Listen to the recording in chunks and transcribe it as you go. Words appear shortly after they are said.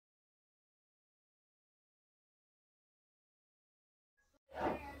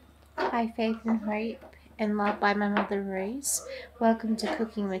Hi, Faith and Hope, and love by my mother Rose. Welcome to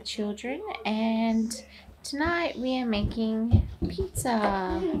Cooking with Children, and tonight we are making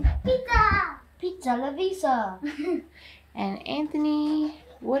pizza. Pizza la visa. And Anthony,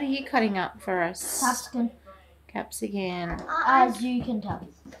 what are you cutting up for us? Capsicum. As you can tell.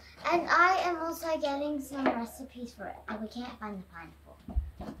 And I am also getting some recipes for it, but we can't find the pineapple.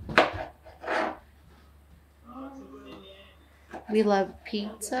 We love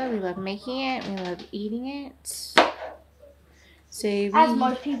pizza, we love making it, we love eating it. As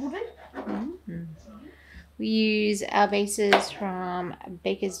most people do. We use our bases from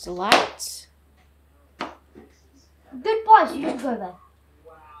Baker's Delight. Good price, you should go there.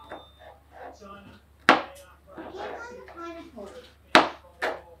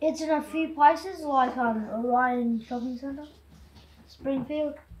 It's in a few places like Orion Shopping Centre,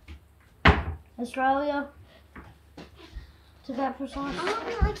 Springfield, Australia, to get precise. Oh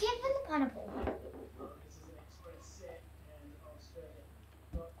no, I can't find the pineapple.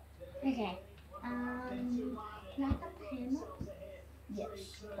 Okay. Can I have a pen? Yes,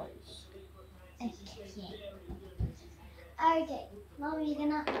 please. Okay. Now we're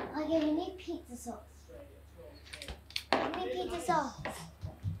gonna. Okay, we need pizza sauce. We need pizza sauce.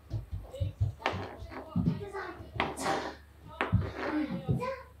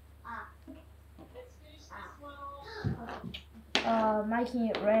 Making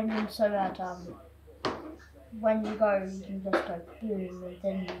it random so that when you go, you can just go boom, and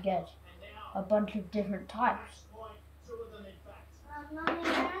then you get a bunch of different types.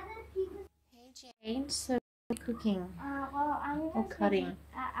 Hey Jade, so what are you cooking? Well, Or cutting?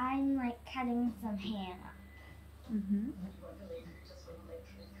 I'm like cutting some ham,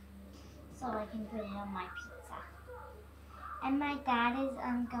 so I can put it on my pizza. And my dad is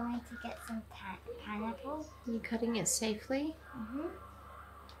going to get some pineapple. Are you cutting it safely?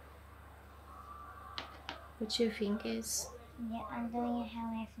 With your fingers? Yeah, I'm doing it how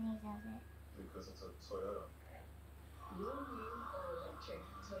Anthony does it. Because it's a Toyota.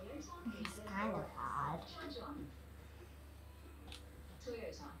 It's kind of hard.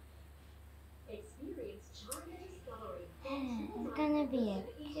 It's gonna be a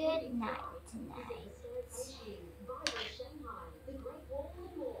good night tonight.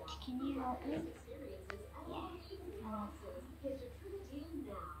 Can you help me? Yeah.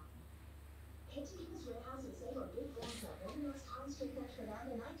 Warehouse and save on big brands like Orthodox High Street Cash for that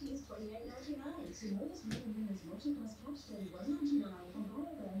and IT's $28.99. So notice Women's Multi-Plus Caps $31.99 and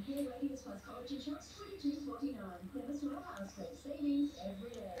Broadband Hair Radius Plus Collagen Shots $22.49. Never Warehouse, great savings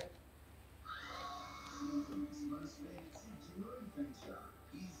every day. Most fans into your adventure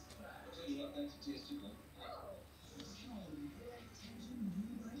is back. Do you want that to taste you?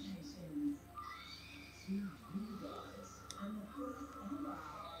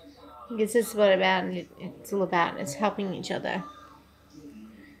 This is what it's all about. It's helping each other.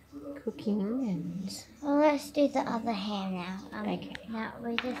 Cooking and... Well, let's do the other ham now. Okay. Now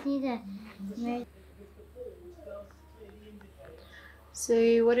we just need to move. So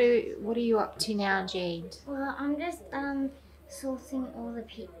what are you up to now, Jade? Well, I'm just saucing all the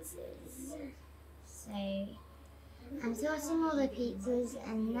pizzas. So I'm saucing all the pizzas,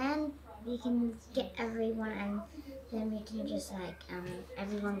 and then we can get everyone, and then we can just like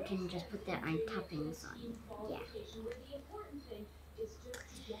everyone can just put their own toppings on. Yeah.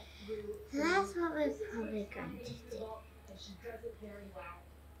 So that's what we're probably going to do.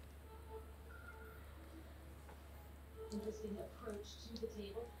 Interesting approach to the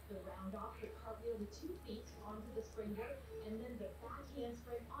table. The round off, the cartwheel with 2 feet onto the springboard, and then the back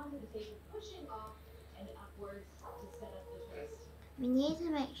handspring onto the table, pushing off and upwards to set up the twist. We need to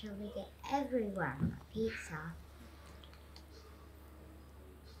make sure we get everyone a pizza.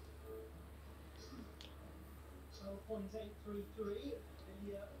 So 0.833,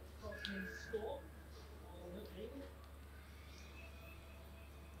 the approximate score on the table.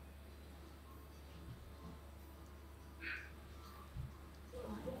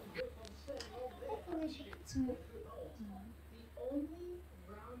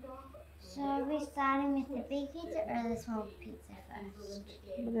 So are we starting with the big pizza or the small pizza first?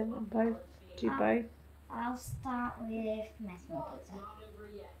 Both. Do both. I'll start with my small pizza.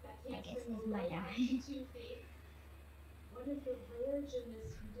 I guess it's my eye. Okie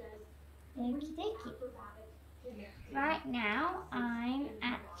dokie. Right now, I'm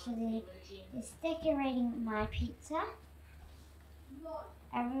actually just decorating my pizza.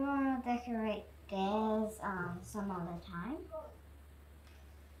 Everyone will decorate theirs some other time.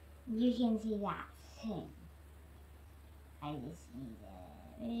 You can see that thing. I just need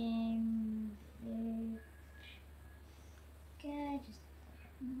it. Good. Just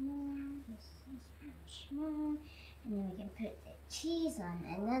cheese one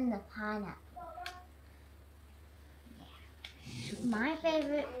and then the pineapple. My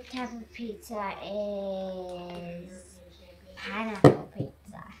favorite type of pizza is pineapple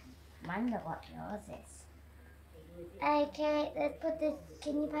pizza. Wonder what yours is. Okay, let's put this.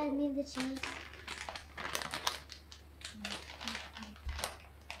 Can you pass me the cheese?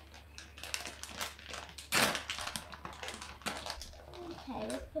 Okay,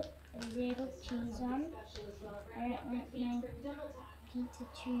 let's put a little cheese on. I don't like my pizza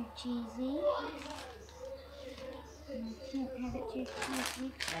too cheesy. And I can't have it too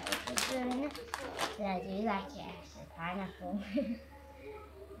cheesy, so I'll put it in it. But I do like it, the pineapple.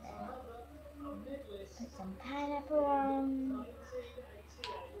 Put some pineapple on.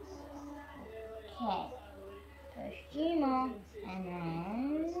 Okay, put a few more, and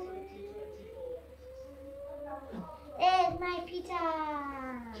then there's my pizza.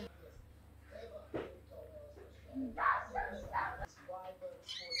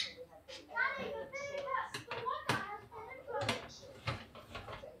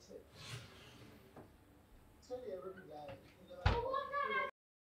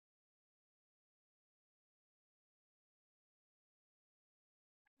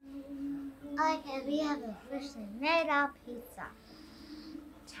 Okay, we have officially made our pizza.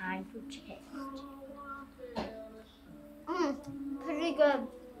 Time for taste. Pretty good.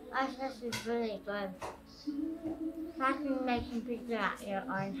 Our sauce is really good. Imagine making pizza at your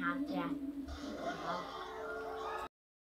own house, yeah.